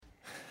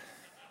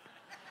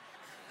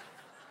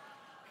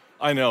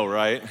I know,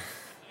 right?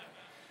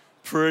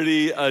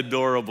 Pretty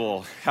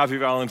adorable. Happy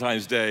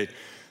Valentine's Day.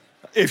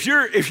 If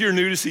you're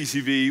new to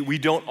CCV, we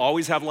don't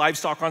always have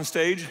livestock on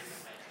stage,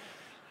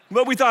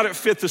 but we thought it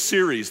fit the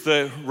series,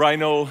 the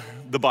rhino,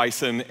 the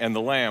bison, and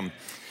the lamb.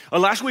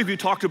 Last week we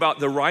talked about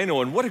the rhino,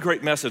 and what a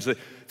great message,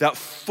 that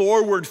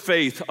forward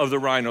faith of the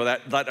rhino,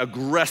 that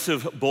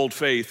aggressive, bold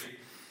faith.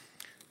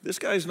 This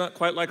guy's not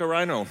quite like a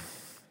rhino.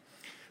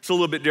 It's a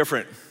little bit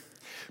different.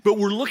 But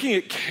we're looking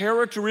at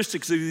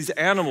characteristics of these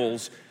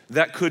animals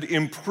that could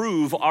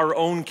improve our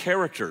own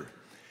character.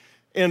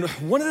 And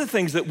one of the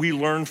things that we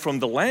learned from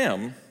the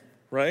lamb,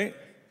 right,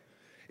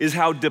 is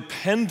how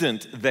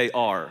dependent they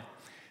are.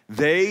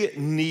 They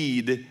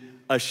need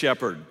a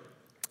shepherd.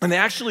 And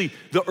actually,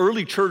 the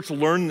early church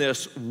learned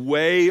this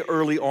way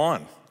early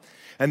on.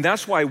 And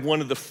that's why one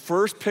of the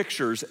first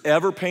pictures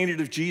ever painted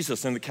of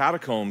Jesus in the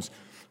catacombs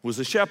was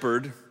a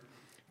shepherd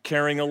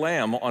carrying a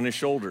lamb on his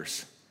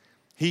shoulders.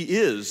 He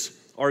is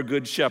our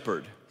good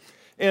shepherd.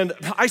 And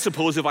I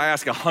suppose if I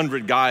ask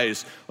 100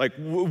 guys, like,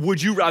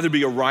 would you rather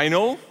be a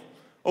rhino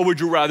or would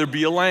you rather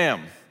be a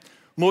lamb?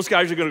 Most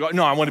guys are gonna go,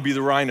 no, I wanna be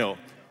the rhino.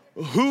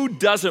 Who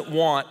doesn't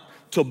want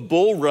to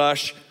bull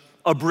rush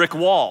a brick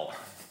wall?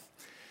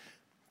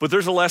 But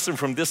there's a lesson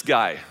from this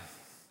guy.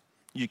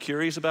 You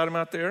curious about him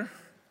out there?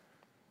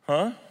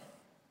 Huh?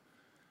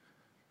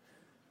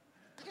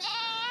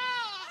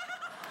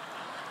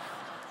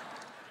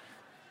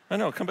 I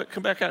know, come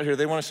back out here.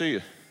 They wanna see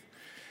you.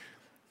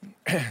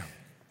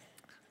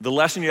 The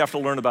lesson you have to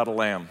learn about a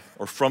lamb,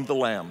 or from the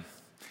lamb,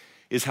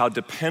 is how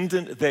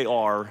dependent they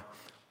are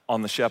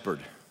on the shepherd.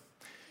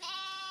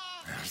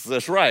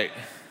 That's right.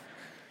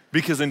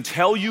 Because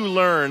until you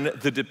learn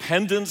the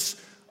dependence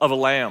of a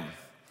lamb,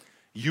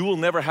 you will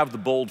never have the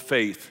bold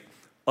faith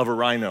of a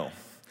rhino.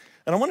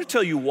 And I want to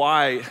tell you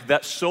why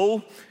that's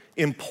so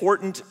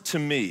important to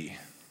me.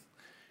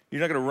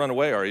 You're not gonna run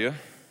away, are you?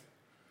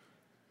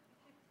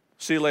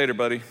 See you later,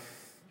 buddy.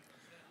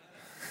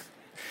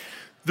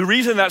 The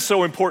reason that's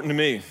so important to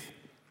me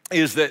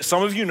is that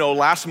some of you know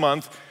last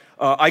month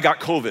I got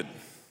COVID.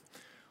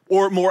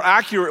 Or more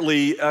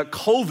accurately,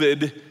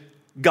 COVID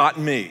got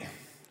me.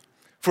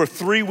 For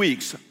 3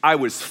 weeks, I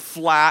was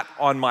flat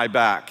on my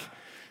back.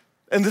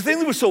 And the thing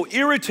that was so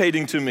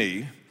irritating to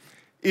me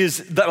is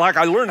that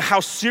I learned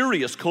how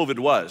serious COVID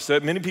was,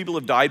 that many people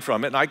have died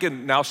from it, and I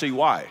can now see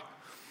why.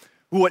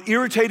 What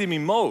irritated me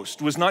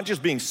most was not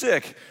just being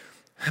sick,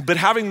 but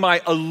having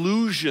my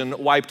illusion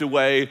wiped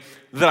away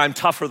that I'm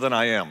tougher than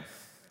I am.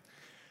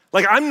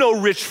 Like, I'm no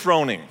Rich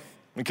Froning,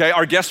 okay?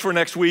 Our guest for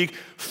next week,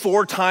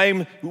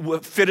 4-time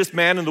fittest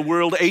man in the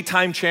world,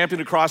 8-time champion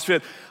of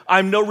CrossFit.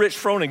 I'm no Rich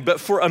Froning, but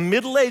for a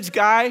middle-aged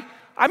guy,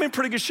 I'm in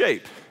pretty good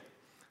shape.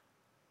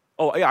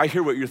 Oh, yeah, I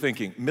hear what you're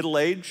thinking. Middle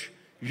age?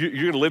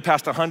 You're gonna live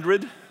past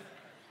 100?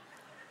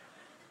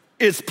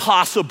 It's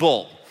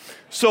possible.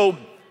 So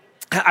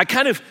I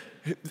kind of,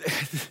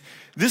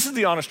 this is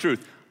the honest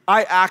truth.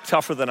 I act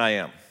tougher than I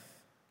am.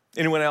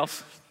 Anyone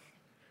else?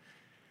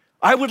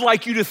 I would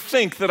like you to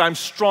think that I'm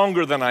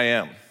stronger than I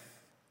am.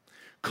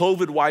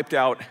 COVID wiped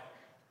out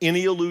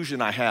any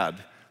illusion I had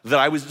that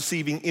I was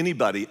deceiving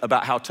anybody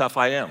about how tough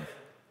I am.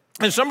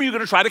 And some of you are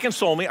gonna try to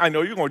console me. I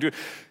know you're going to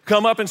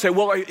come up and say,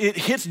 well, it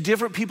hits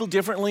different people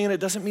differently and it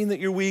doesn't mean that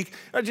you're weak.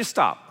 Just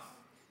stop.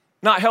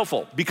 Not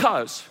helpful,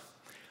 because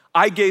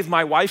I gave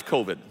my wife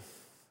COVID.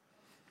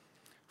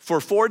 For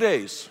 4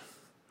 days,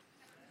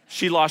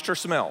 she lost her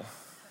smell.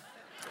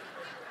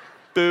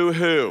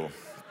 Boo-hoo.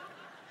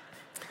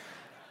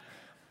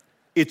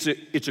 It's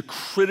a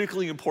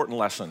critically important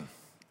lesson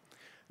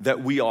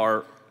that we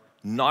are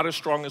not as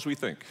strong as we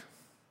think.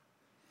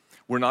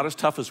 We're not as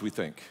tough as we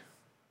think.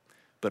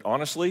 But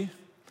honestly,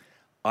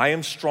 I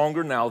am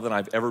stronger now than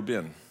I've ever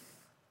been,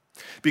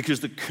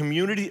 because the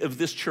community of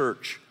this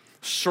church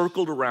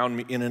circled around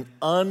me in an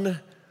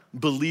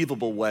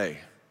unbelievable way.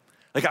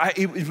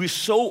 It was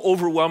so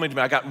overwhelming to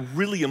me. I got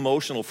really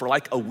emotional for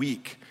like a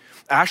week.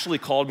 Ashley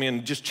called me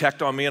and just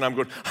checked on me, and I'm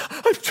going,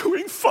 I'm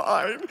doing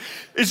fine.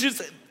 It's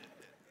just,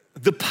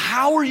 the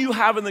power you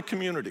have in the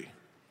community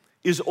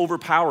is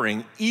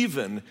overpowering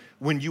even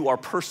when you are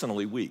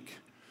personally weak.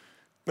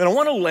 And I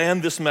want to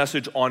land this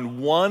message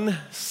on one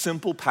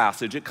simple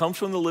passage. It comes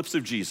from the lips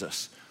of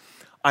Jesus.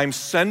 I'm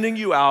sending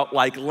you out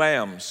like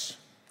lambs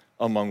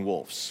among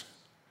wolves.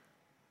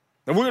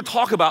 And we're going to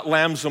talk about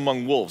lambs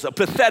among wolves, a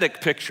pathetic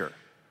picture.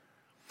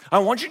 I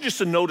want you just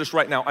to notice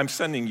right now, I'm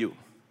sending you.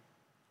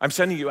 I'm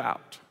sending you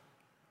out.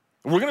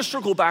 We're gonna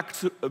circle back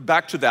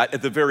to that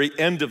at the very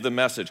end of the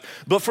message.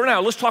 But for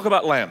now, let's talk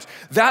about lambs.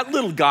 That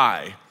little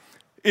guy,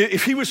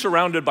 if he was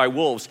surrounded by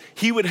wolves,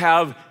 he would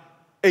have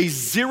a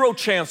 0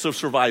 chance of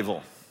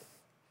survival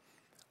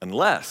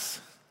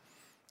unless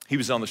he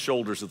was on the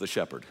shoulders of the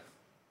shepherd.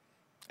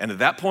 And at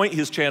that point,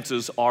 his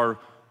chances are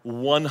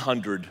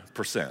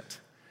 100%.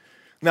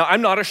 Now,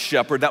 I'm not a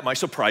shepherd. That might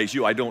surprise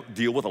you. I don't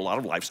deal with a lot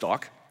of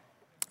livestock.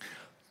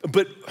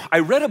 But I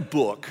read a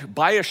book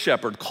by a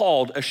shepherd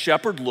called A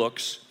Shepherd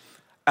Looks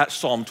at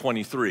Psalm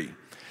 23.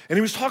 And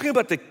he was talking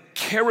about the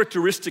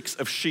characteristics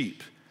of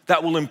sheep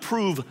that will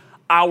improve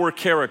our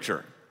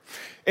character.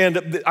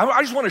 And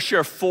I just want to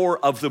share 4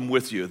 of them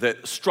with you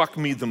that struck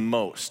me the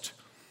most.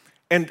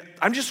 And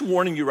I'm just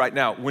warning you right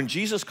now, when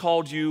Jesus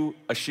called you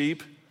a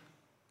sheep,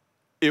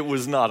 it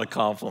was not a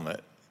compliment.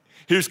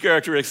 Here's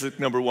characteristic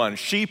number 1.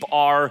 Sheep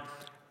are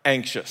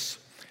anxious,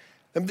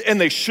 and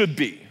they should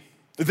be.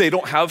 They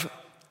don't have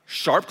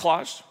sharp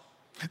claws.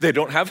 They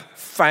don't have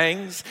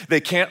fangs.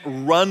 They can't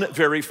run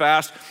very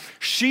fast.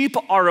 Sheep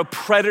are a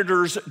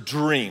predator's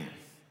dream.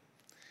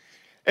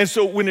 And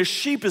so when a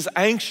sheep is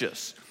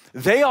anxious,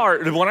 they are,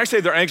 when I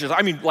say they're anxious,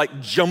 I mean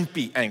like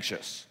jumpy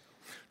anxious.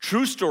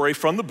 True story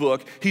from the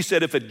book, he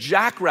said if a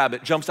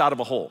jackrabbit jumps out of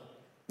a hole,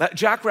 that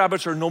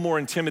jackrabbits are no more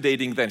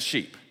intimidating than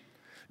sheep.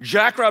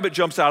 Jackrabbit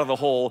jumps out of the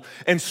hole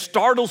and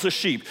startles a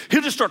sheep.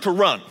 He'll just start to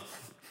run.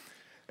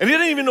 And he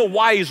doesn't even know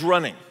why he's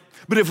running.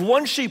 But if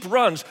one sheep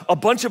runs, a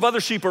bunch of other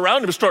sheep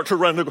around him start to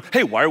run. They go,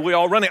 hey, why are we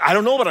all running? I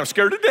don't know, but I'm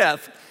scared to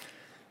death.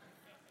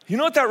 You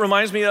know what that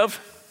reminds me of?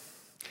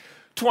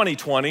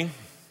 2020.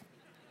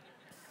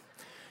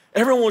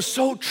 Everyone was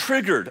so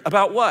triggered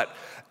about what?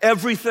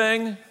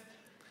 Everything.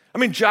 I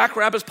mean,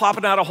 jackrabbits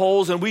popping out of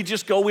holes, and we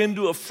just go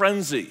into a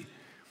frenzy.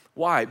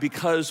 Why?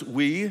 Because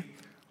we,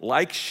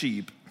 like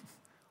sheep,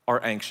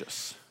 are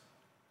anxious.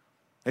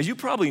 As you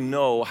probably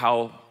know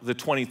how the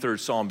 23rd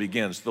Psalm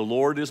begins, the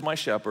Lord is my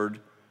shepherd,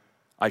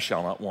 I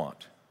shall not want.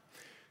 Do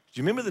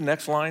you remember the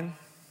next line?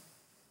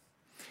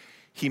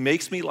 He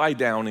makes me lie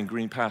down in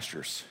green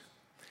pastures.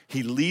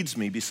 He leads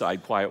me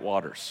beside quiet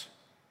waters.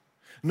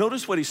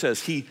 Notice what he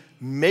says, he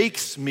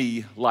makes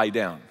me lie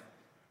down.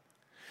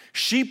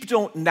 Sheep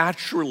don't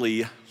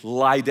naturally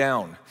lie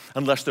down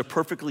unless they're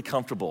perfectly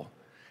comfortable,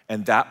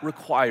 and that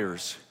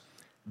requires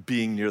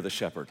being near the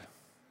shepherd.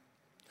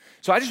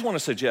 So I just want to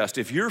suggest,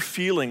 if you're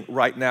feeling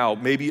right now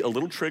maybe a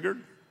little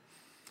triggered,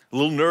 a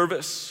little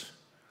nervous,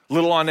 a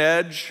little on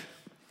edge,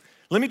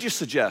 let me just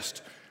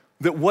suggest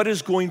that what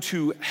is going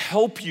to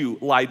help you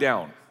lie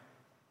down,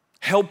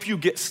 help you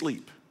get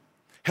sleep,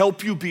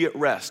 help you be at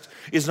rest,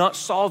 is not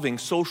solving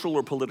social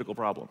or political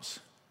problems.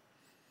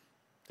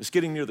 It's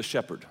getting near the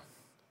shepherd.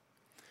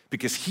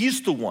 Because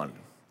he's the one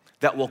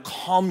that will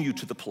calm you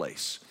to the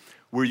place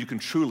where you can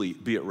truly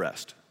be at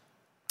rest.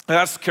 And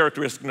that's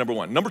characteristic number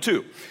 1. Number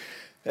 2,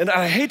 and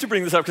I hate to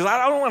bring this up because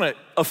I don't want to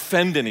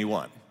offend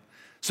anyone.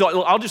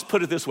 So I'll just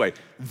put it this way.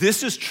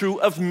 This is true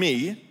of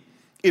me.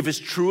 If it's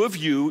true of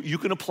you, you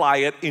can apply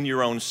it in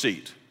your own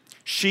seat.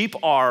 Sheep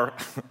are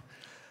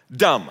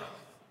dumb.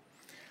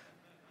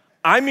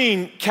 I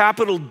mean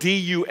capital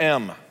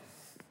D-U-M.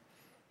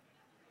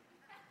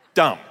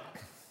 Dumb.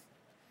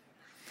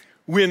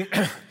 When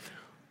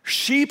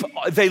sheep,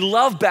 they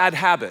love bad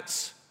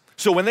habits.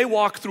 So when they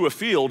walk through a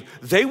field,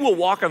 they will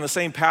walk on the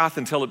same path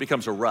until it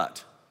becomes a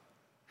rut.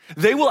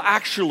 They will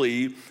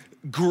actually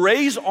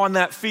graze on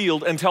that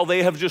field until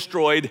they have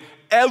destroyed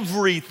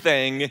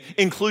everything,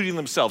 including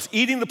themselves,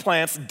 eating the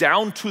plants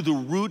down to the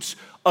roots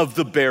of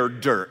the bare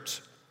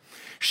dirt.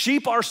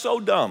 Sheep are so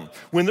dumb.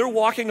 When they're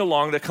walking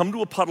along, they come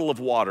to a puddle of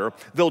water,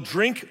 they'll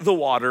drink the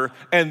water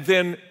and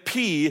then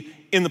pee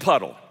in the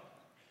puddle.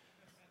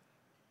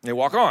 They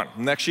walk on.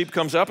 The next sheep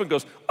comes up and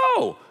goes,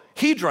 oh,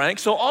 he drank,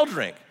 so I'll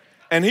drink.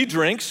 And he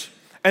drinks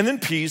and then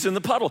pees in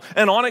the puddle,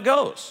 and on it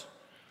goes.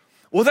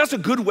 Well, that's a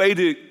good way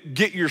to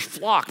get your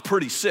flock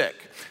pretty sick.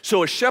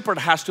 So a shepherd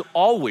has to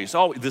always,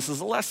 this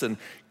is a lesson,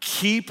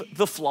 keep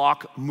the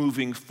flock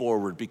moving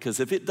forward, because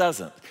if it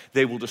doesn't,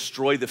 they will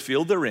destroy the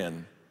field they're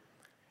in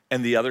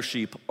and the other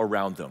sheep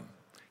around them.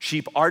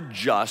 Sheep are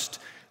just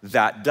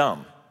that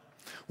dumb.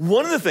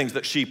 One of the things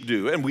that sheep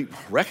do, and we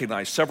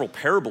recognize several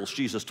parables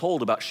Jesus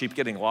told about sheep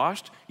getting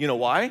lost, you know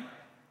why?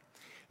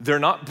 They're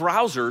not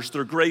browsers,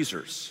 they're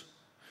grazers.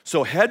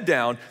 So head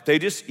down, they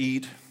just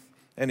eat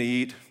and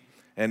eat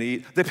and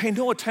eat. They pay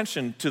no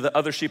attention to the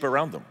other sheep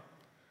around them.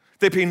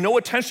 They pay no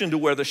attention to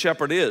where the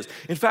shepherd is.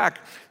 In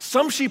fact,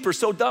 some sheep are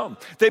so dumb,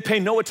 they pay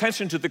no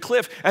attention to the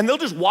cliff, and they'll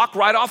just walk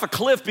right off a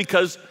cliff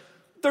because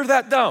they're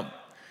that dumb.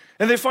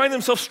 And they find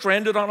themselves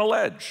stranded on a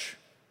ledge,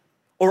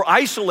 or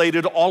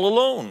isolated all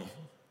alone,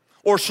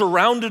 or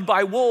surrounded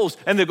by wolves,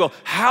 and they go,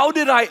 how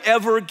did I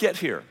ever get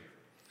here?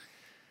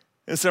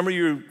 And some of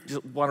you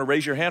want to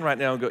raise your hand right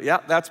now and go, yeah,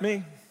 that's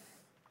me.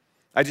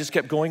 I just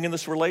kept going in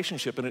this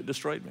relationship and it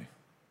destroyed me.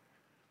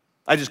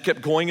 I just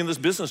kept going in this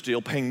business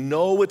deal, paying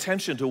no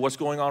attention to what's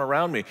going on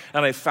around me.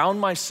 And I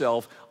found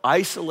myself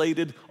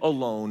isolated,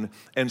 alone,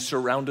 and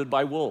surrounded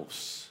by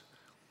wolves.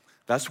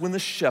 That's when the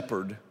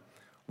shepherd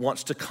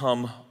wants to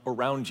come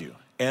around you,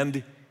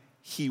 and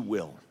he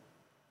will.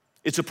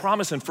 It's a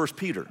promise in 1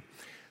 Peter.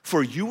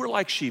 For you were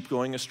like sheep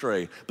going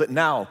astray, but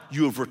now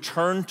you have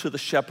returned to the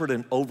shepherd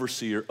and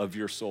overseer of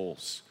your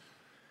souls.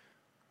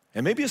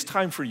 And maybe it's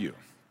time for you,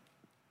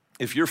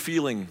 if you're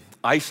feeling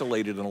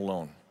isolated and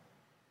alone,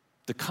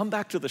 to come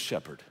back to the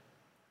shepherd.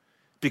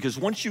 Because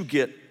once you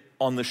get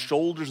on the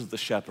shoulders of the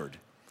shepherd,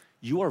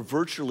 you are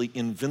virtually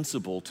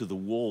invincible to the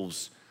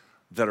wolves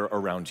that are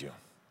around you.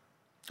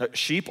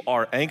 Sheep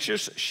are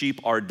anxious, sheep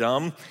are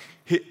dumb.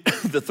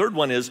 The third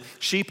one is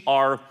sheep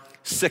are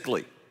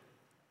sickly.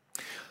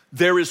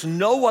 There is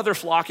no other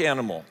flock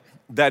animal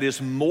that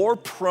is more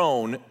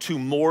prone to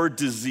more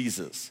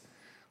diseases: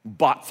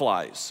 bot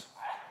flies,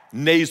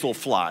 nasal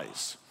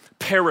flies,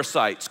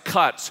 parasites,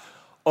 cuts,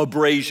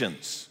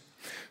 abrasions.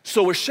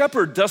 So a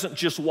shepherd doesn't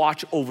just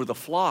watch over the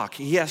flock.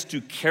 He has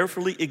to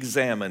carefully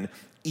examine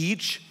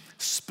each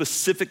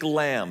specific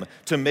lamb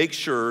to make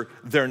sure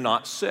they're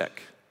not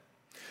sick.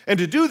 And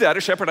to do that,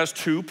 a shepherd has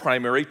two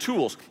primary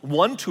tools.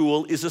 One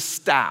tool is a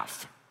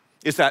staff.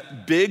 It's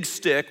that big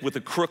stick with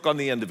a crook on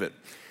the end of it.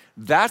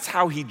 That's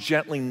how he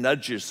gently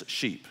nudges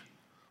sheep.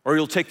 Or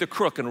he'll take the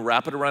crook and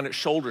wrap it around its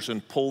shoulders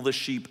and pull the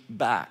sheep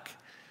back.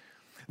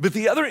 But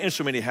the other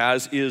instrument he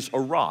has is a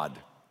rod.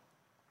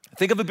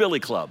 Think of a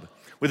billy club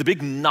with a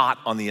big knot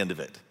on the end of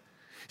it.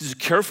 This is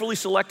carefully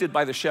selected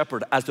by the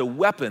shepherd as a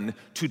weapon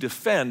to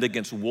defend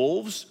against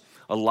wolves,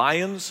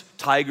 lions,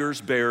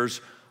 tigers,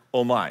 bears,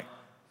 oh my.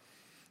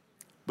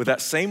 But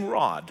that same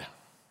rod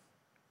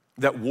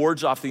that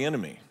wards off the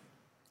enemy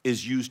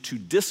is used to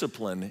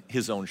discipline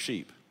his own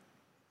sheep.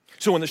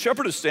 So when the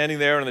shepherd is standing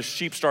there and the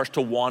sheep starts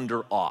to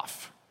wander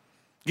off,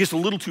 gets a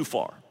little too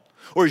far,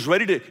 or he's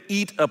ready to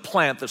eat a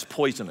plant that's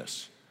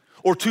poisonous,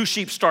 or two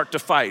sheep start to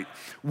fight,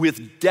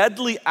 with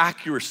deadly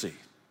accuracy,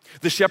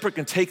 the shepherd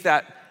can take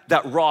that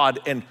rod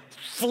and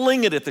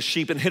fling it at the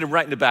sheep and hit him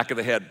right in the back of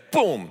the head.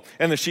 Boom!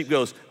 And the sheep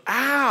goes,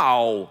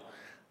 ow,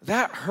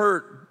 that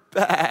hurt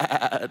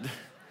bad.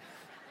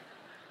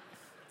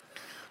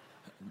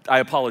 I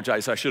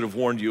apologize, I should have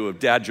warned you, a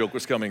dad joke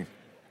was coming.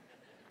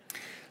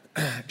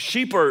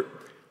 Sheep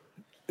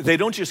they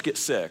don't just get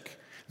sick.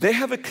 They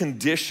have a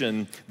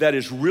condition that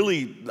is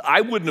really,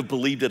 I wouldn't have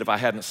believed it if I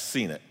hadn't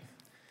seen it.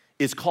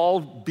 It's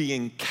called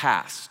being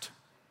cast,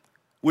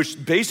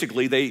 which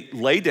basically they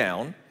lay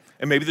down,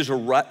 and maybe there's a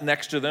rut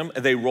next to them,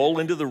 and they roll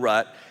into the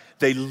rut.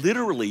 They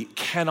literally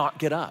cannot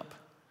get up.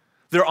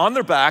 They're on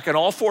their back, and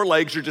all four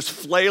legs are just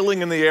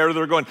flailing in the air.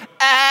 They're going,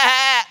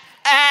 ah,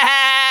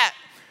 ah.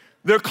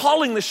 They're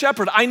calling the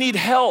shepherd, I need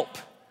help.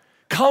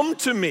 Come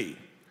to me.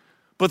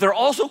 But they're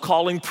also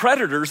calling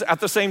predators at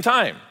the same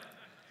time.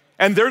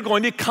 And they're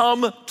going to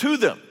come to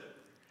them.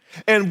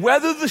 And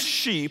whether the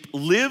sheep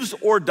lives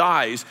or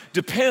dies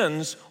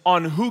depends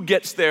on who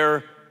gets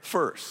there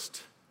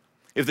first.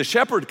 If the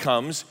shepherd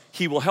comes,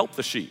 he will help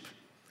the sheep.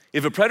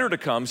 If a predator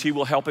comes, he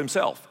will help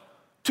himself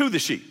to the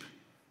sheep.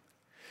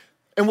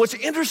 And what's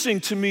interesting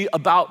to me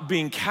about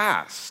being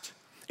cast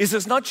is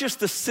it's not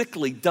just the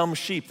sickly, dumb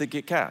sheep that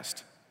get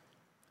cast.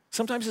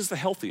 Sometimes it's the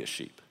healthiest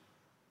sheep.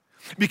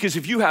 Because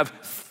if you have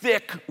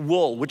thick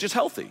wool, which is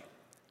healthy,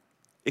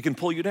 it can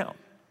pull you down.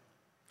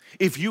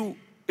 If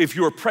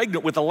you're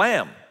pregnant with a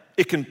lamb,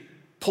 it can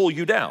pull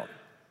you down.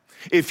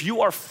 If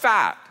you are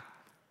fat,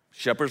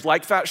 shepherds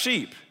like fat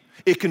sheep,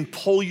 it can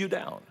pull you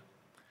down.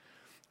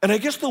 And I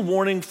guess the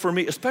warning for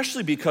me,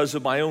 especially because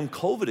of my own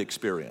COVID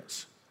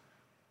experience,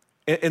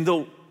 and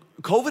though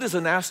COVID is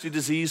a nasty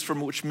disease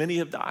from which many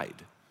have died,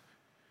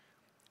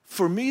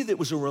 for me that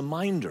was a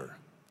reminder,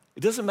 it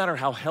doesn't matter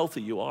how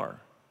healthy you are,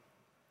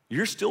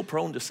 you're still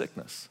prone to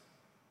sickness.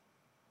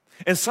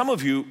 And some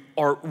of you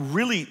are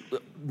really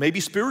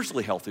maybe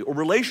spiritually healthy or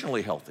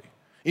relationally healthy,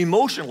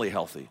 emotionally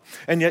healthy,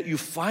 and yet you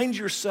find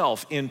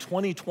yourself in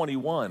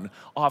 2021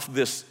 off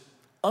this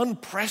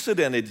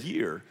unprecedented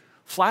year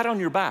flat on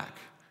your back.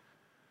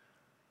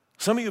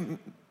 Some of you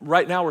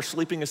right now are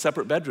sleeping in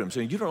separate bedrooms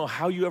and you don't know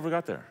how you ever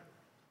got there.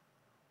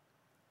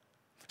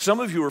 Some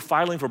of you are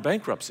filing for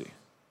bankruptcy.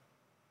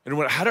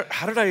 And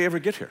how did I ever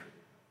get here?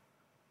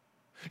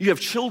 You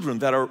have children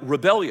that are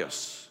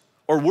rebellious,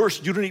 or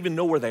worse, you don't even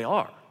know where they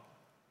are.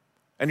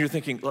 And you're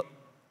thinking, look,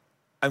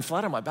 I'm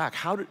flat on my back.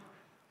 How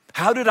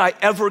did I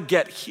ever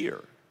get here?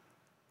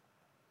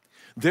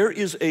 There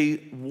is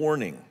a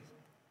warning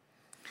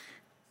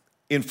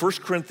in 1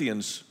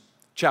 Corinthians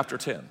chapter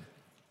 10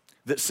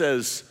 that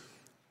says,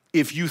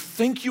 if you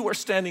think you are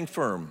standing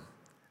firm,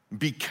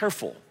 be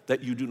careful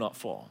that you do not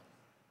fall.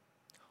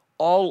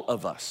 All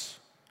of us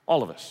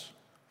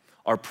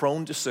are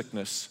prone to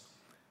sickness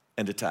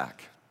and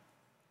attack.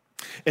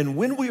 And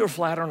when we are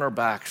flat on our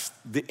backs,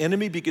 the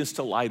enemy begins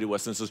to lie to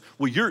us and says,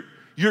 well, you're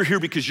here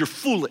because you're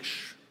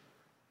foolish.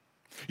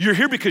 You're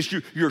here because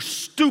you're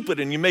stupid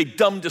and you made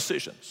dumb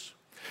decisions.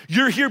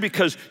 You're here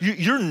because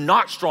you're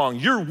not strong,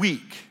 you're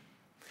weak.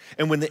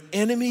 And when the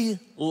enemy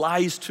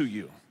lies to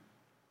you,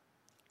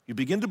 you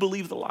begin to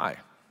believe the lie.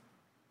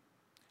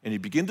 And you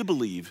begin to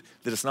believe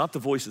that it's not the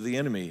voice of the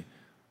enemy,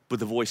 but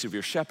the voice of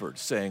your shepherd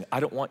saying, I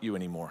don't want you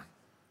anymore.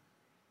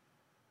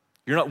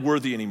 You're not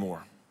worthy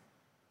anymore.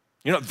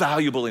 You're not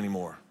valuable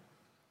anymore.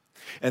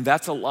 And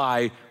that's a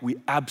lie we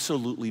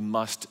absolutely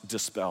must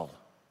dispel.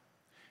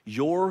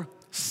 Your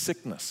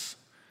sickness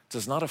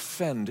does not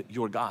offend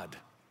your God.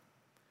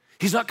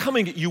 He's not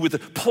coming at you with a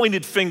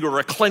pointed finger or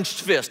a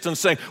clenched fist and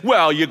saying,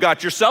 well, you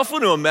got yourself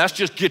into a mess,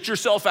 just get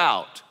yourself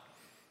out.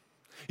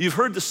 You've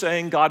heard the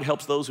saying, God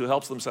helps those who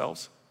help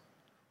themselves.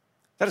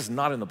 That is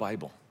not in the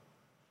Bible.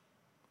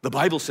 The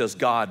Bible says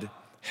God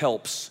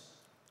helps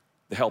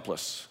the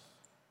helpless.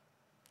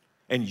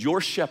 And your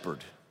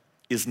shepherd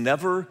is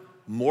never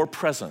more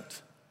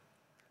present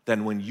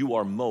than when you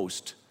are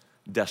most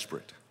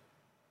desperate.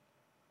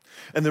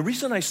 And the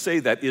reason I say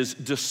that is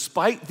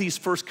despite these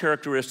first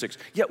characteristics,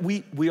 yet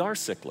we are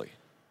sickly.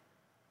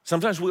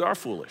 Sometimes we are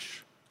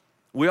foolish.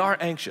 We are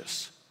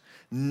anxious.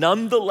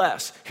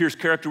 Nonetheless, here's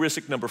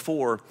characteristic number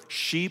 4,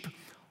 sheep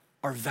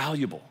are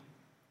valuable.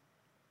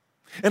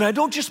 And I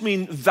don't just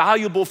mean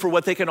valuable for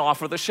what they can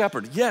offer the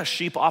shepherd. Yes,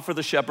 sheep offer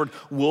the shepherd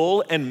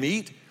wool and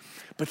meat,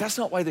 but that's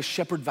not why the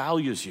shepherd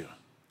values you.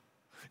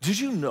 Did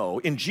you know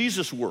in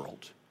Jesus'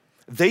 world,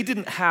 they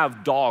didn't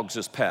have dogs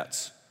as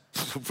pets?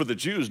 For the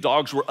Jews,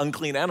 dogs were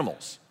unclean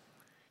animals.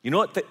 You know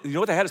what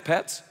they had as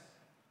pets?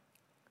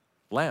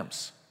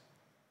 Lambs.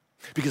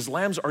 Because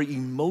lambs are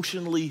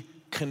emotionally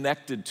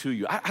connected to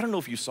you. I don't know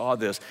if you saw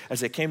this as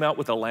they came out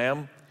with a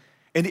lamb.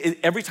 And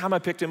every time I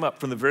picked him up,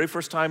 from the very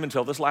first time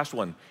until this last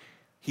one,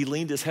 he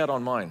leaned his head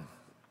on mine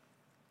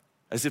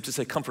as if to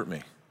say, comfort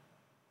me.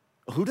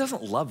 Who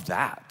doesn't love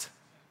that?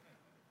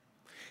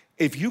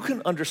 If you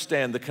can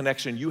understand the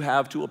connection you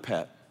have to a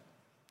pet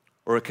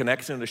or a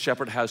connection a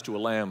shepherd has to a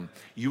lamb,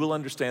 you will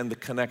understand the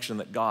connection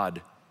that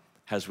God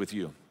has with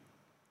you.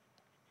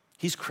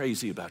 He's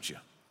crazy about you.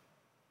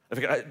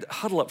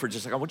 Huddle up for just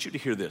a second. I want you to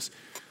hear this.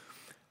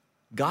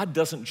 God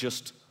doesn't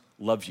just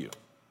love you.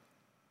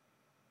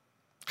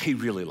 He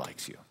really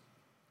likes you.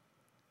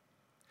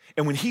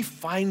 And when he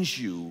finds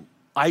you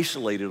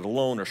isolated,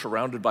 alone, or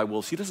surrounded by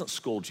wolves, he doesn't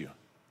scold you.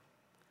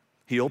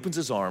 He opens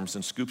his arms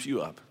and scoops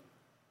you up.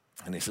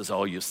 And he says,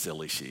 oh, you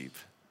silly sheep.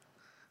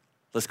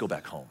 Let's go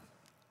back home.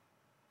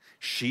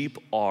 Sheep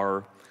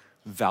are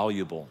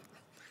valuable.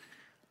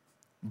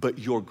 But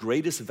your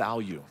greatest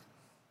value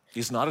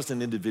is not as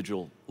an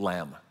individual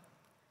lamb.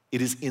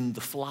 It is in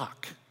the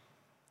flock.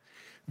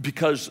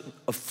 Because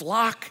a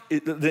flock,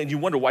 then you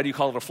wonder, why do you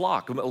call it a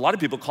flock? A lot of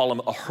people call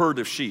them a herd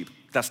of sheep.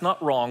 That's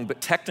not wrong,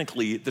 but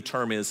technically the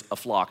term is a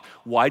flock.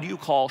 Why do you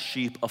call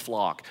sheep a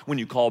flock when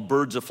you call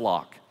birds a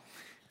flock?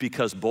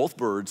 Because both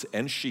birds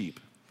and sheep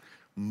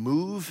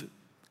move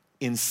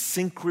in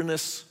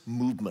synchronous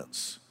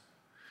movements.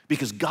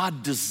 Because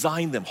God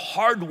designed them,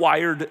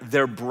 hardwired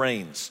their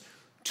brains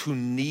to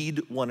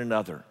need one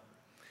another.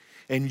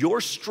 And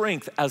your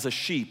strength as a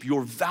sheep,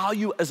 your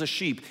value as a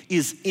sheep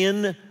is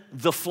in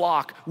the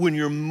flock when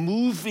you're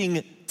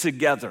moving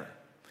together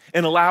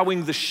and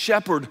allowing the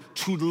shepherd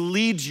to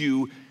lead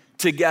you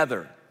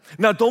together.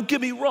 Now, don't get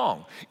me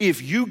wrong.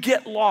 If you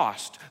get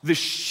lost, the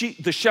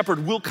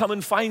shepherd will come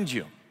and find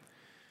you.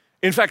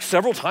 In fact,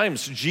 several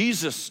times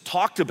Jesus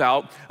talked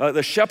about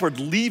the shepherd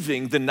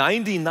leaving the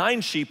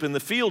 99 sheep in the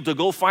field to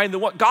go find the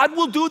one. God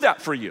will do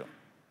that for you.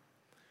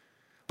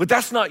 But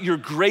that's not your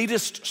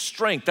greatest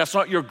strength. That's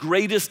not your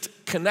greatest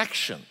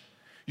connection.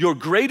 Your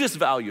greatest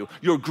value,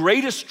 your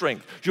greatest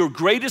strength, your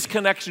greatest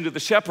connection to the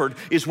shepherd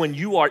is when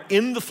you are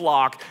in the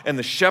flock and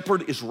the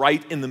shepherd is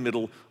right in the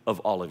middle of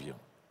all of you.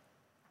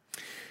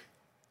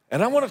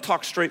 And I want to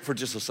talk straight for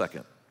just a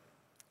second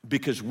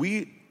because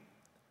we're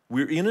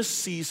in a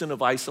season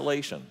of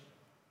isolation.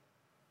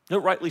 No,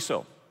 rightly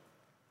so.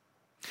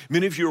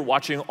 Many of you are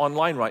watching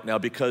online right now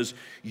because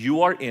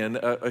you are in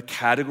a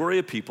category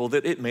of people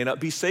that it may not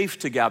be safe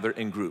to gather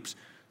in groups.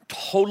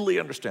 Totally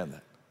understand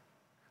that.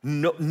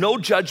 No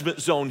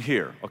judgment zone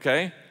here,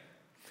 okay?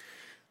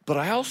 But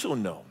I also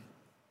know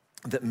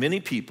that many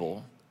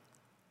people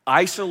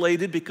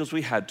isolated because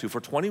we had to.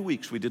 For 20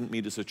 weeks, we didn't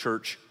meet as a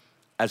church,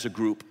 as a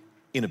group,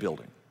 in a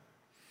building.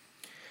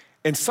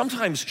 And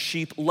sometimes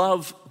sheep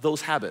love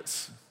those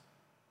habits.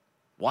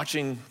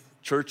 Watching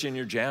church in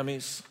your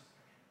jammies,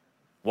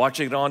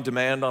 watching it on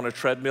demand on a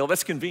treadmill,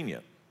 that's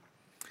convenient.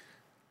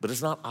 But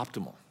it's not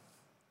optimal.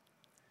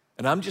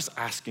 And I'm just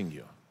asking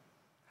you,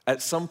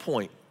 at some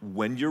point,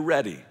 when you're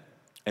ready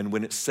and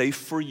when it's safe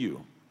for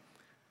you,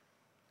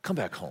 come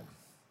back home.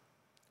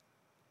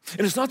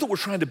 And it's not that we're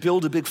trying to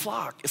build a big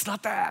flock. It's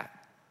not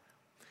that.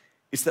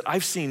 It's that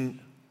I've seen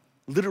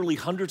literally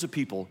hundreds of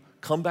people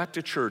come back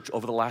to church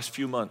over the last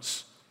few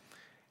months,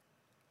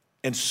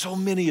 and so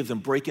many of them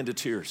break into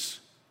tears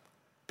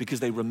because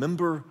they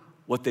remember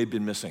what they've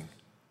been missing,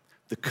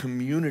 the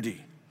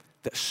community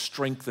that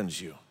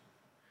strengthens you.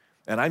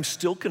 And I'm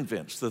still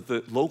convinced that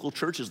the local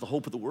church is the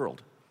hope of the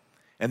world,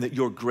 and that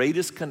your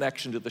greatest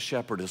connection to the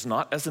shepherd is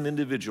not as an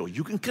individual.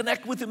 You can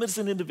connect with him as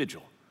an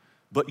individual,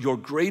 but your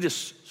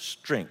greatest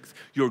strength,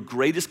 your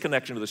greatest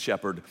connection to the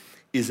shepherd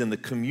is in the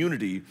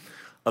community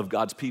of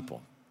God's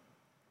people.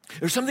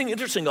 There's something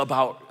interesting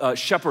about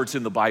shepherds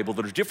in the Bible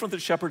that are different than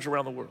shepherds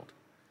around the world.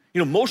 You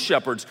know, most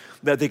shepherds,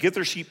 that they get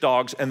their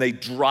sheepdogs and they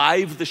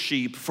drive the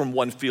sheep from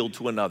one field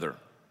to another.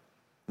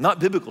 Not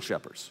biblical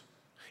shepherds.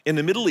 In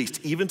the Middle East,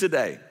 even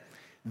today,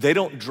 they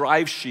don't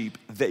drive sheep,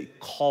 they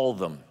call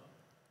them.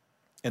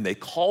 And they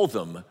call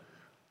them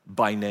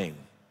by name.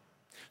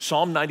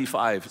 Psalm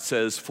 95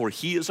 says, "For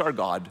he is our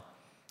God,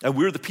 and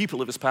we're the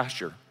people of his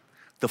pasture,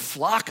 the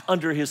flock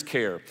under his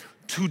care.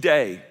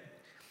 Today,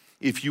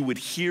 if you would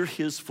hear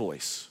his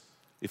voice,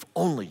 if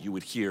only you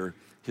would hear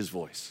his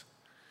voice."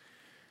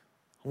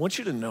 I want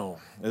you to know,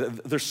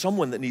 there's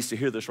someone that needs to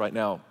hear this right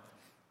now.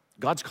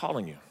 God's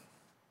calling you,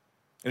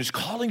 and he's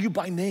calling you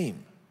by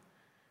name.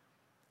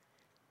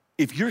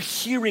 If you're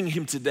hearing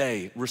him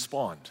today,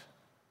 respond.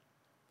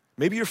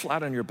 Maybe you're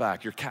flat on your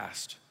back, you're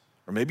cast,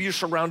 or maybe you're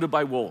surrounded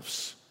by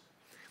wolves.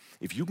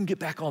 If you can get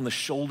back on the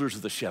shoulders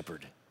of the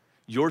shepherd,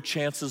 your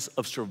chances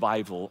of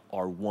survival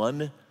are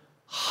 100%.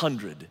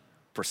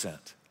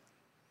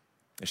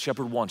 The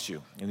shepherd wants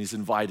you, and he's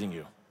inviting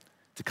you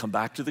to come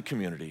back to the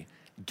community,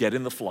 get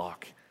in the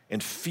flock,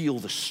 and feel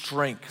the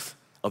strength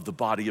of the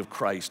body of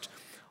Christ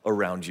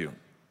around you.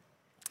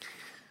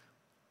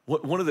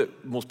 One of the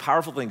most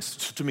powerful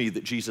things to me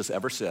that Jesus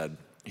ever said,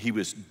 he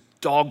was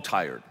dog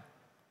tired.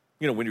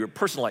 You know, when you're a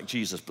person like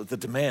Jesus, but the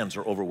demands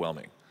are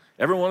overwhelming.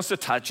 Everyone wants to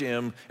touch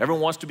him.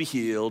 Everyone wants to be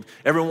healed.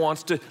 Everyone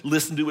wants to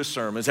listen to his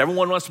sermons.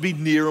 Everyone wants to be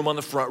near him on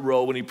the front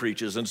row when he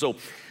preaches. And so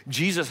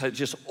Jesus had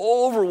just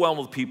overwhelmed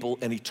with people,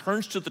 and he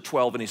turns to the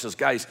 12 and he says,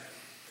 guys,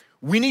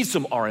 we need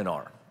some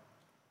R&R.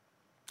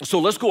 So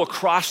let's go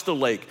across the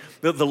lake.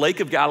 The Lake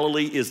of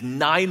Galilee is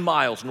 9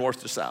 miles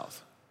north to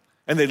south.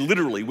 And they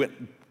literally went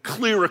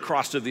clear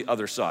across to the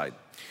other side.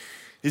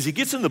 As he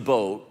gets in the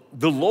boat,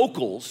 the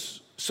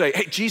locals say,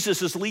 hey,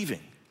 Jesus is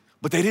leaving.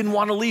 But they didn't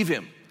want to leave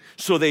him.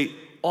 So they,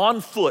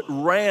 on foot,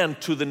 ran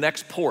to the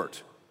next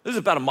port. This is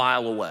about a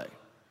mile away.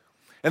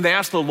 And they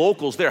asked the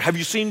locals there, have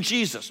you seen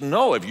Jesus?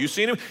 No, have you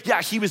seen him?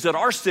 Yeah, he was at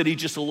our city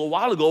just a little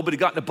while ago, but he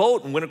got in a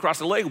boat and went across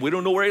the lake. We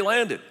don't know where he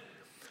landed.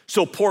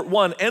 So port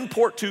 1 and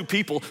port 2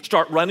 people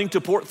start running to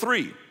port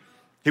 3.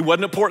 He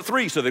wasn't at port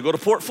 3, so they go to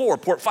port 4,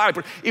 port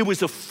 5. It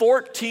was a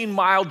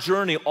 14-mile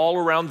journey all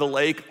around the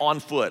lake on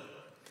foot.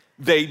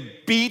 They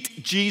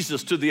beat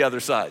Jesus to the other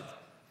side.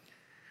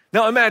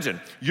 Now imagine,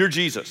 you're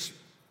Jesus,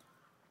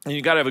 and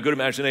you gotta have a good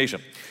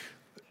imagination.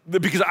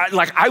 Because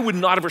I would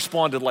not have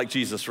responded like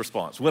Jesus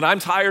responds. When I'm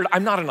tired,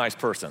 I'm not a nice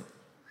person.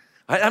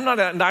 I'm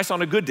not nice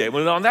on a good day.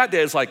 When on that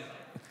day, it's like,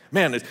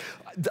 man,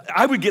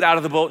 I would get out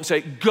of the boat and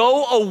say,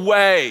 go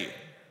away.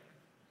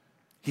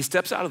 He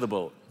steps out of the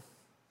boat.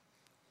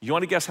 You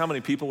wanna guess how many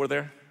people were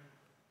there?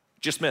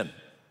 Just men,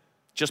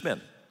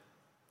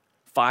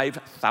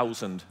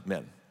 5,000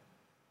 men,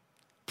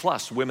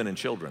 plus women and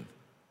children.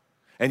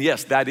 And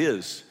yes, that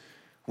is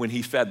when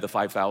he fed the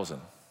 5,000.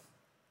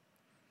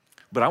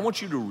 But I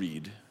want you to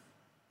read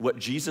what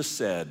Jesus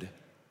said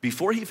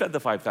before he fed the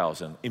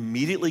 5,000,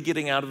 immediately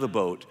getting out of the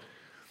boat.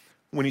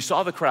 When he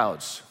saw the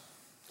crowds,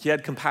 he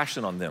had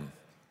compassion on them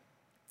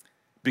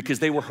because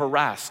they were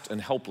harassed and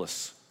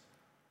helpless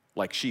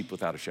like sheep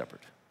without a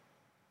shepherd.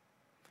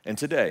 And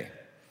today,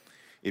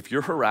 if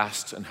you're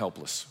harassed and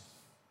helpless,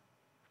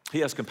 he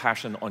has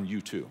compassion on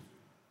you too.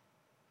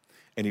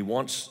 And he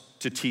wants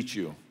to teach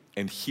you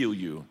and heal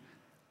you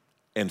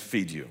and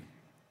feed you.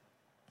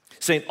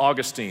 St.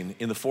 Augustine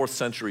in the 4th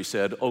century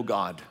said, O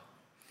God,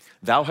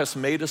 thou hast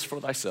made us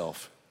for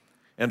thyself,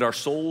 and our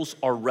souls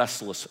are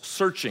restless,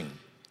 searching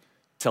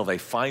till they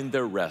find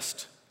their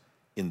rest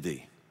in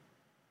thee.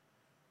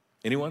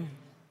 Anyone?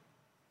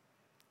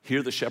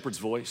 Hear the shepherd's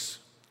voice?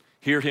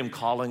 Hear him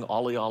calling,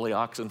 ollie, ollie,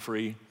 oxen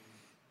free?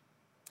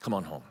 Come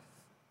on home.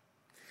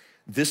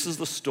 This is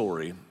the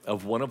story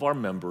of one of our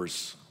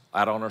members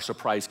out on our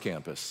Surprise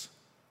campus,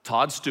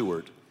 Todd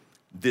Stewart.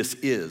 This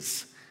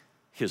is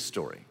his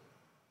story.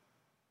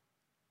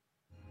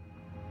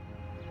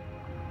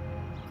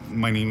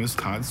 My name is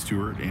Todd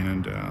Stewart,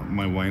 and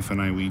my wife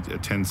and I, we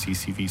attend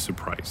CCV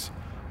Surprise.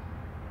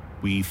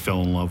 We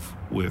fell in love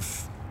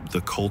with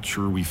the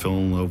culture. We fell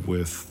in love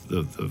with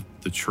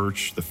the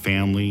church, the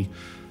family.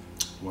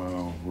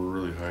 Wow, we're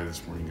really high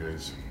this morning,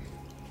 guys.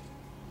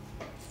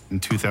 In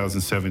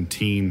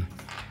 2017,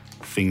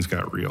 things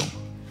got real.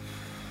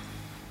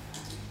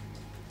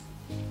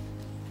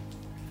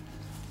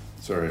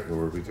 It's all right,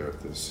 Lord, we got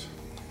this.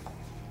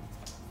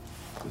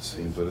 This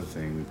ain't but a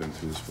thing. We've been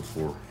through this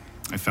before.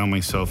 I found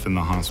myself in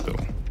the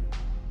hospital.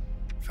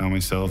 Found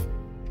myself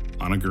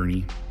on a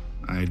gurney.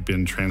 I had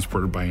been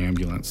transported by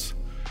ambulance.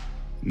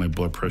 My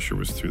blood pressure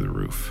was through the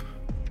roof.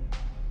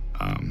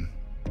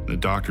 The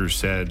doctor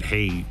said,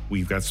 hey,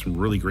 we've got some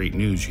really great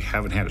news. You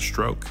haven't had a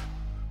stroke.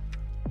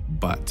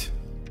 But,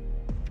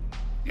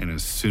 and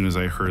as soon as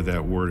I heard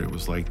that word, it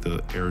was like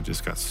the air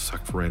just got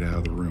sucked right out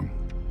of the room.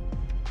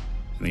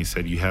 And they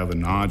said, you have a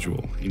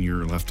nodule in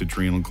your left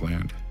adrenal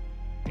gland,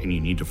 and you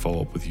need to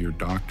follow up with your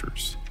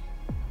doctors.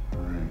 All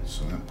right,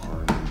 so that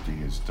part of the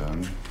D is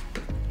done.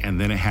 And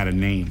then it had a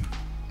name,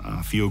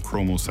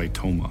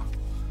 pheochromocytoma.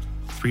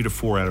 3 to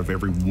 4 out of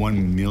every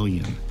 1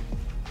 million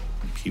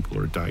people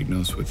are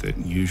diagnosed with it,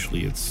 and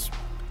usually it's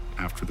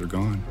after they're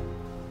gone.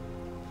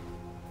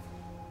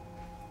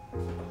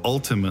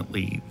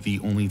 Ultimately, the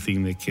only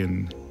thing that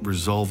can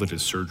resolve it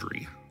is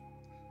surgery.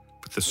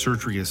 But the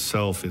surgery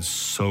itself is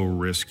so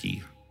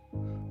risky.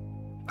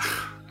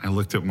 I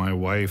looked at my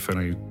wife and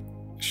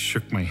I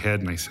shook my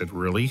head and I said,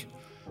 really?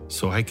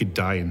 So I could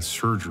die in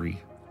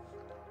surgery,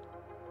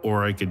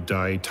 or I could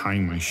die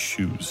tying my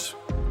shoes.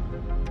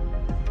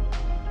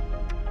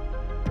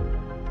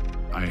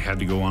 I had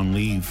to go on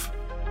leave.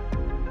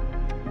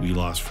 We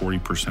lost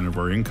 40% of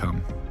our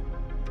income.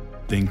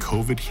 Then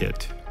COVID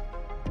hit.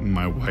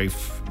 My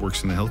wife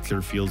works in the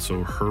healthcare field,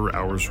 so her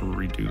hours were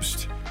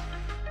reduced.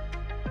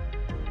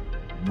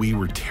 We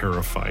were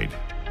terrified.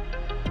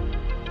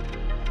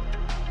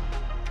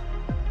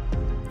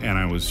 And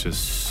I was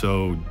just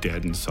so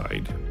dead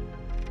inside.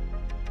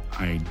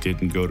 I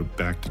didn't go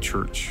back to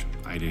church.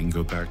 I didn't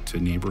go back to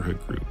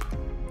neighborhood group.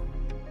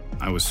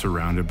 I was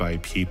surrounded by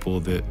people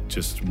that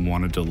just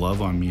wanted to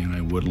love on me, and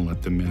I wouldn't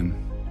let them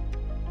in.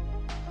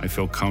 I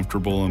felt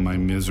comfortable in my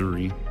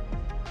misery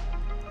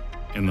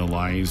and the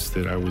lies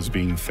that I was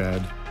being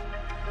fed.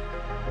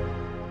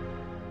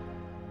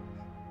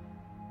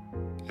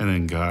 And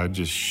then God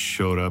just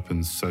showed up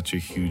in such a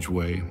huge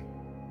way.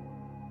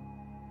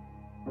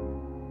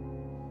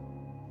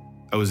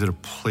 I was at a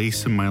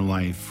place in my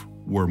life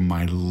where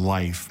my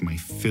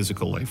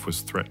physical life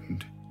was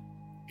threatened.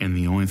 And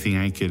the only thing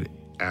I could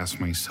ask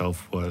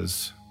myself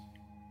was,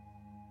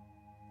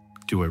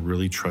 do I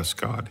really trust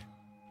God?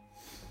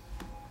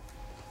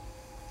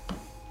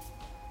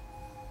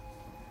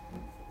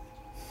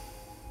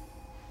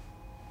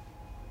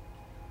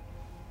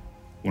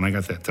 When I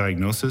got that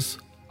diagnosis,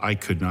 I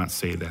could not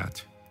say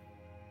that.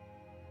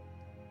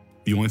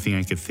 The only thing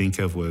I could think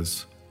of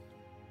was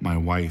my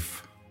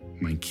wife,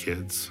 my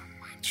kids,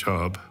 my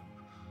job,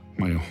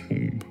 my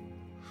home.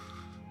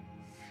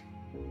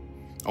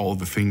 All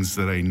the things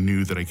that I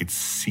knew that I could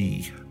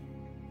see.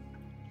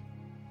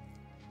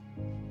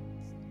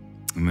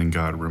 And then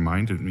God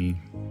reminded me,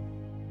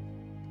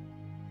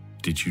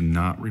 did you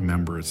not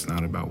remember it's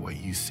not about what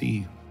you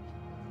see?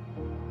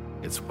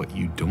 It's what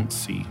you don't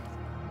see.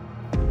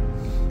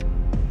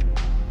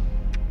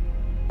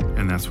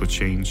 And that's what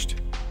changed.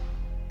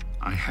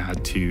 I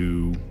had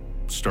to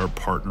start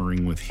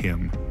partnering with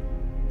Him.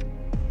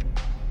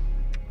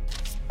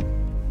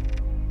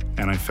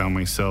 And I found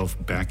myself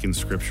back in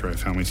Scripture. I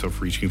found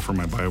myself reaching for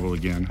my Bible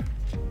again.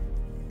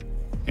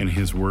 And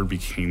His Word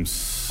became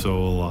so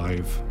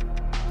alive.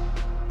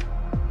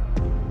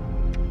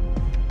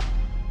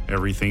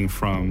 Everything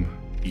from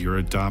you're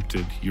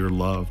adopted, you're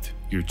loved,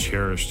 you're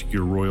cherished,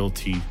 you're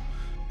royalty.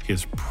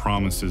 His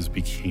promises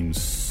became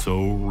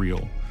so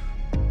real.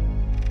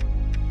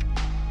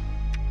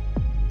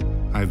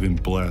 I've been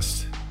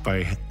blessed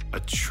by a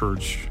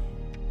church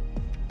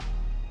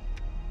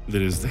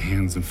that is the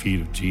hands and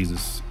feet of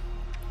Jesus.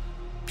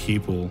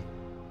 People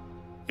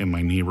in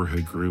my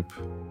neighborhood group,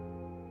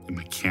 in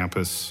my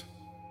campus,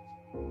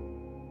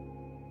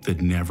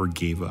 that never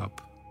gave up.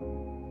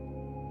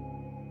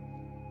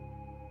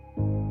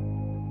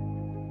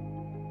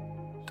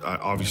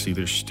 Obviously,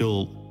 there's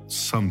still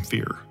some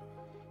fear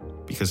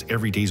because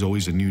every day is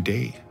always a new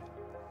day.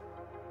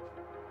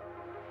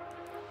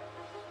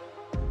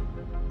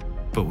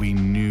 But we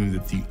knew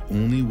that the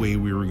only way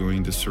we were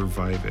going to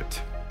survive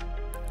it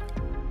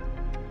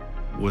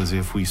was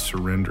if we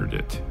surrendered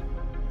it,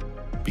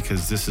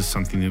 because this is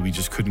something that we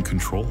just couldn't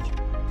control.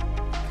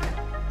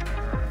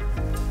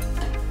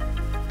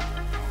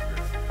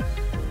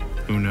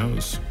 Who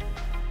knows?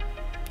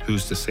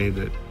 Who's to say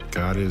that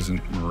God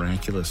isn't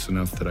miraculous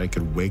enough that I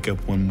could wake up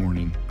one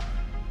morning,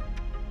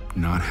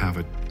 not have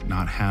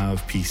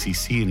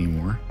PCC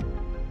anymore,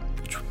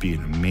 which would be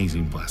an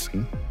amazing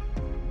blessing,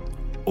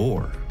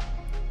 or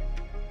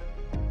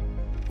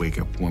wake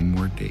up one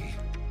more day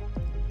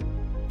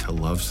to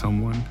love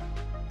someone,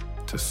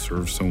 to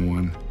serve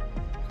someone,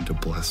 and to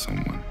bless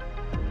someone.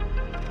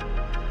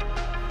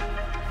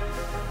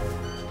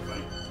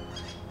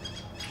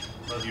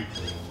 Love you.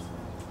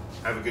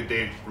 Have a good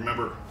day.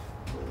 Remember,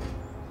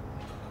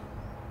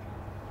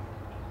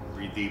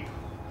 breathe deep.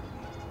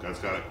 God's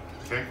got it.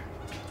 Okay?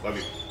 Love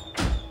you.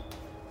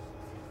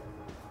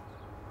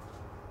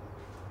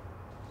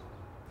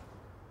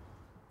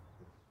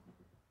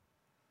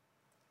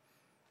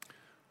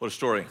 What a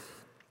story.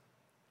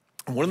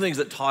 One of the things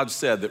that Todd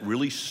said that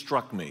really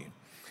struck me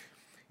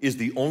is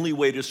the only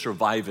way to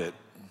survive it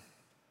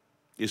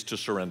is to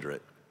surrender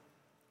it.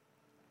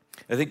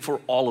 I think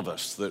for all of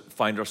us that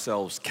find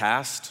ourselves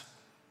cast,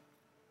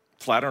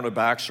 flat on our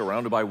back,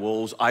 surrounded by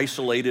wolves,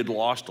 isolated,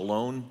 lost,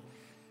 alone,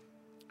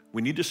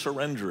 we need to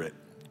surrender it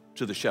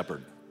to the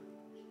shepherd.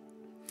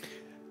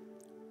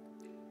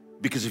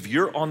 Because if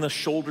you're on the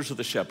shoulders of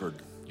the shepherd,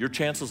 your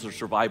chances of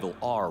survival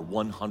are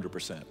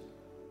 100%.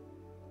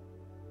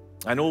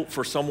 I know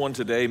for someone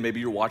today,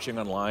 maybe you're watching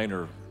online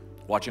or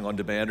watching on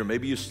demand, or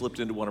maybe you slipped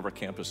into one of our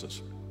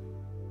campuses.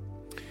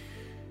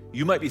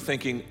 You might be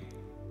thinking,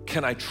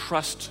 can I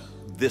trust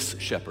this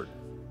shepherd?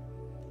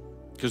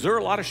 Because there are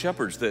a lot of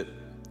shepherds that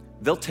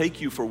they'll take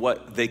you for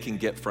what they can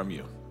get from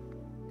you.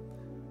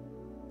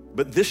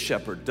 But this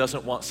shepherd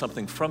doesn't want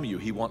something from you,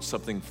 he wants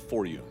something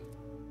for you.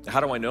 How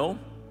do I know?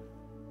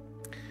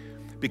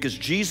 Because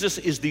Jesus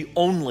is the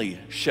only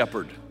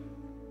shepherd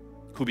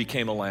who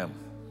became a lamb.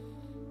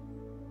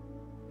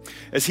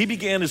 As he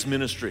began his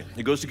ministry,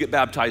 he goes to get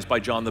baptized by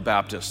John the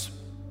Baptist.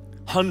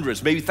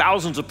 Hundreds, maybe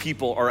thousands of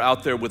people are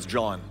out there with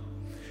John.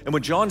 And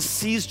when John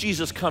sees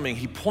Jesus coming,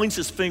 he points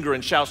his finger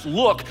and shouts,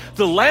 "Look,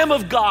 the Lamb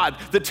of God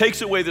that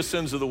takes away the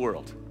sins of the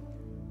world."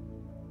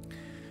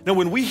 Now,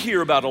 when we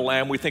hear about a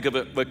lamb, we think of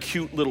a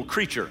cute little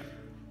creature.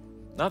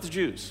 Not the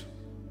Jews,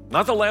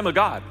 not the Lamb of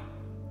God.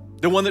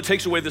 The one that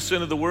takes away the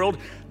sin of the world,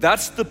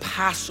 that's the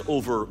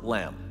Passover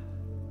lamb.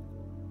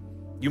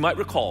 You might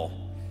recall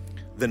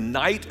the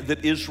night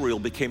that Israel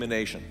became a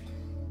nation,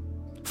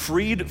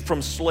 freed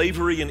from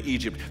slavery in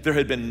Egypt. There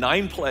had been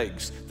 9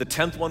 plagues. The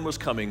 10th one was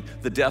coming,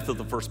 the death of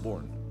the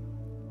firstborn.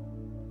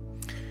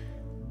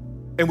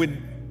 And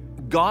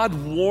when God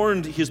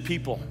warned his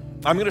people,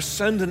 I'm going to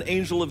send an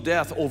angel of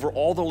death over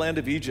all the land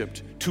of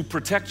Egypt to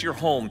protect your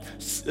home,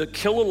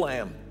 kill a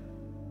lamb,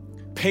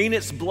 paint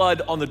its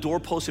blood on the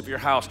doorpost of your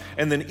house,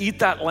 and then eat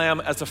that lamb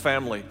as a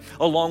family,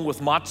 along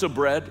with matzah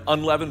bread,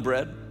 unleavened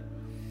bread,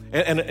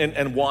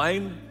 and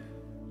wine.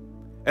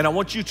 And I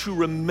want you to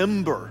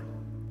remember,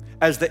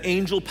 as the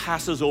angel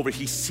passes over,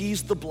 he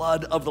sees the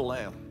blood of the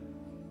lamb.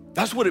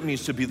 That's what it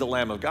means to be the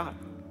Lamb of God.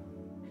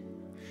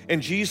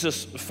 And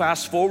Jesus,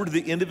 fast forward to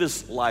the end of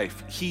his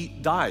life, he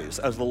dies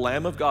as the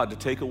Lamb of God to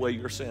take away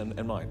your sin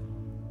and mine.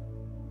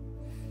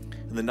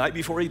 And the night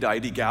before he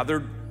died, he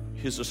gathered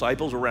his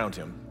disciples around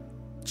him,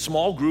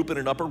 small group in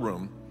an upper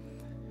room,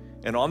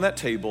 and on that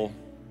table,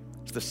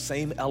 the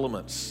same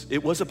elements.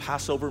 It was a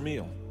Passover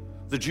meal.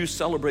 The Jews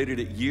celebrated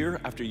it year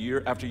after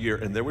year after year,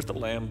 and there was the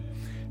lamb,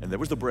 and there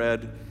was the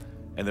bread,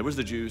 and there was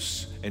the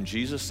juice, and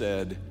Jesus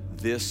said,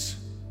 "This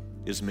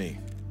is me."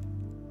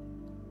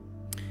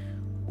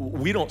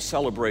 We don't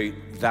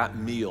celebrate that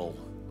meal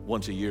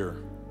once a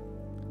year.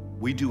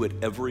 We do it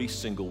every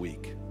single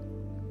week.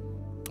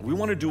 We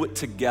want to do it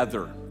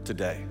together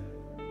today.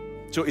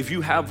 So if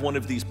you have one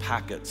of these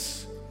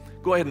packets,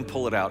 go ahead and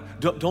pull it out.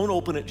 Don't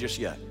open it just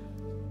yet.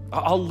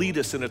 I'll lead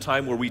us in a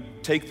time where we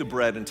take the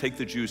bread and take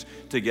the juice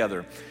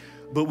together.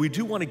 But we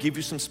do want to give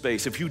you some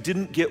space. If you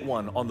didn't get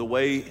one on the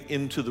way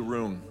into the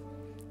room,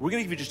 we're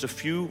going to give you just a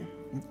few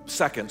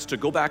seconds to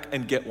go back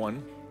and get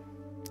one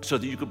so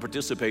that you can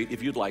participate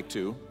if you'd like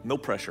to. No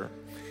pressure.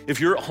 If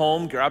you're at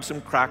home, grab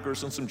some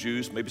crackers and some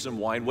juice, maybe some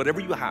wine,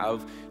 whatever you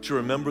have to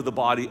remember the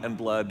body and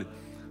blood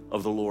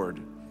of the Lord.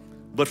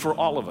 But for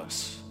all of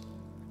us,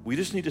 we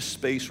just need a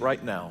space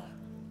right now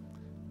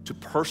to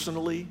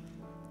personally,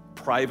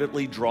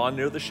 privately draw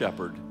near the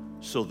shepherd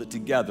so that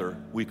together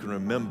we can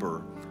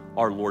remember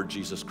our Lord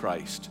Jesus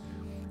Christ.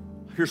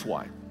 Here's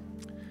why.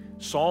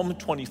 Psalm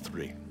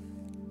 23,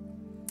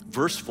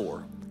 verse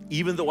 4,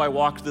 "Even though I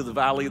walk through the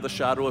valley of the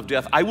shadow of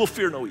death, I will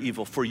fear no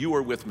evil, for you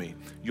are with me.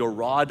 Your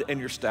rod and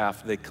your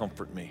staff, they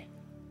comfort me."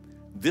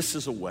 This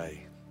is a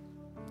way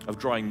of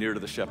drawing near to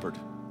the shepherd.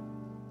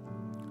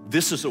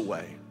 This is a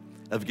way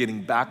of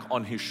getting back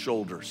on his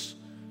shoulders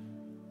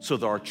so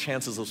that our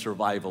chances of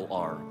survival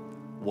are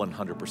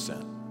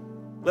 100%.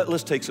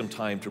 Let's take some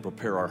time to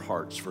prepare our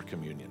hearts for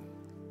communion.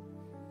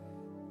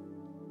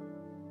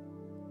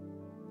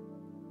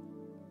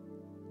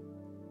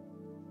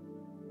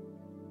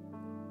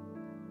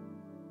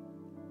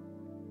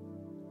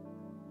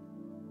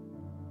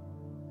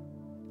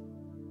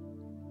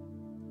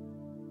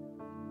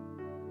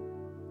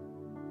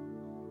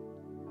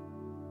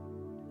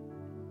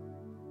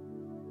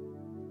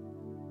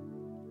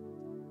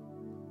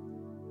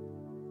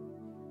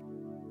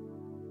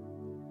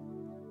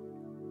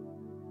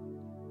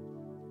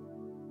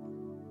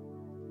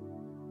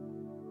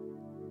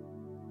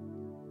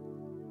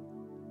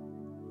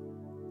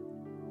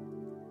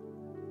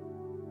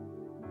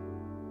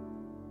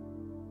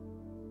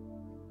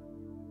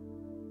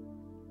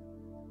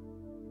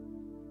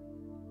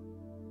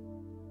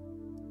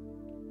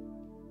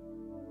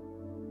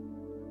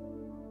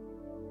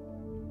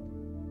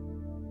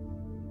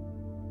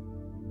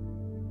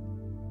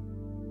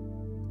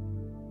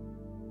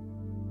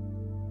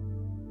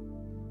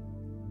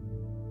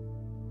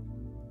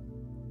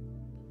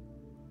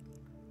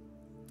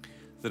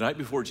 The night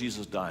before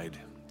Jesus died,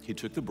 he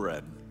took the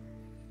bread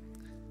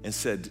and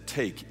said,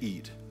 "Take,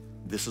 eat.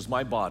 This is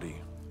my body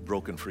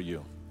broken for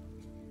you."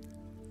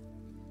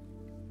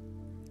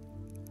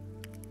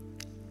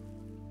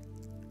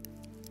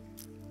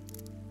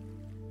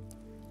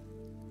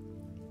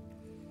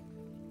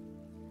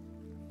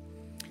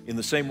 In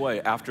the same way,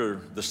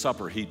 after the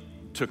supper, he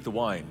took the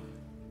wine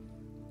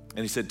and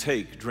he said,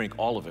 "Take, drink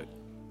all of it.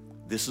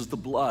 This is the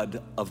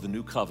blood of the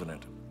new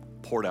covenant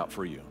poured out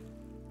for you."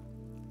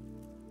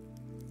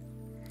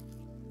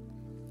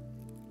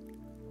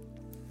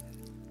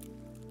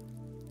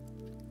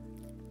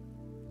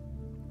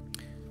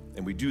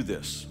 And we do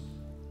this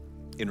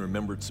in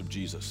remembrance of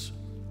Jesus.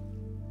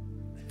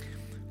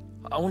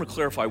 I want to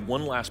clarify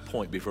one last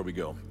point before we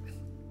go.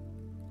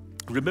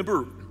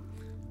 Remember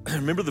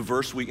the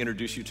verse we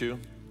introduced you to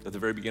at the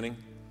very beginning?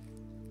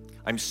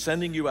 I'm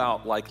sending you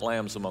out like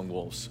lambs among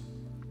wolves.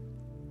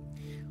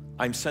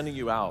 I'm sending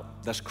you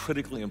out. That's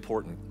critically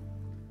important.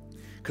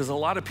 Because a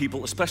lot of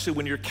people, especially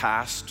when you're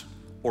cast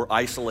or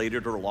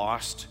isolated or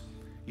lost,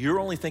 you're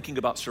only thinking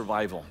about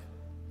survival.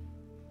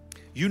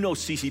 You know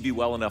CCB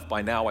well enough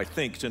by now, I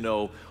think, to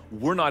know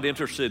we're not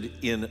interested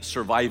in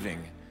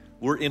surviving.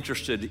 We're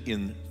interested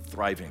in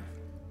thriving.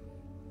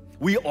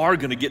 We are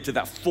going to get to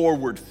that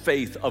forward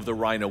faith of the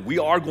rhino. We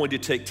are going to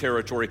take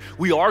territory.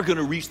 We are going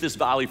to reach this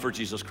valley for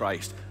Jesus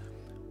Christ,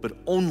 but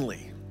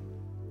only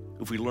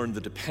if we learn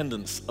the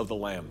dependence of the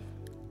Lamb.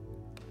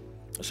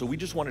 So we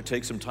just want to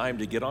take some time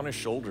to get on his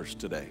shoulders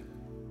today.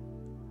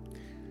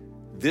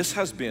 This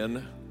has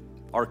been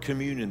our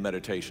communion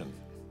meditation,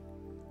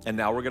 and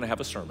now we're going to have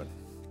a sermon.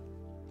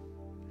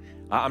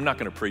 I'm not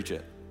going to preach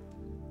it.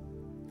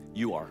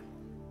 You are.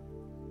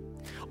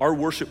 Our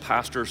worship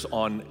pastors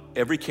on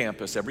every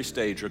campus, every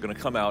stage, are going to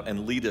come out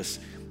and lead us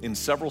in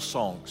several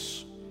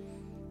songs.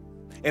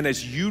 And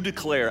as you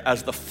declare,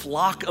 as the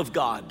flock of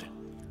God,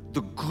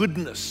 the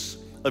goodness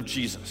of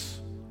Jesus,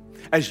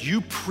 as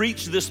you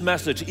preach this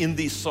message in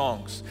these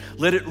songs,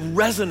 let it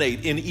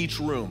resonate in each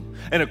room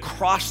and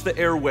across the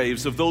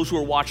airwaves of those who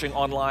are watching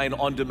online,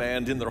 on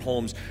demand, in their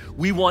homes.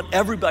 We want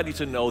everybody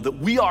to know that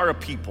we are a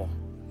people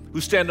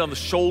who stand on the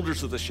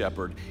shoulders of the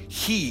shepherd.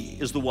 He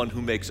is the one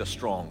who makes us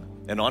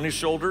strong. And on his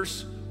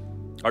shoulders,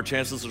 our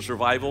chances of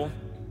survival,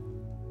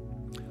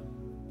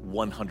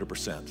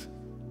 100%.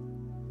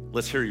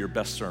 Let's hear your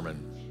best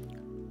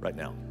sermon right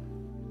now.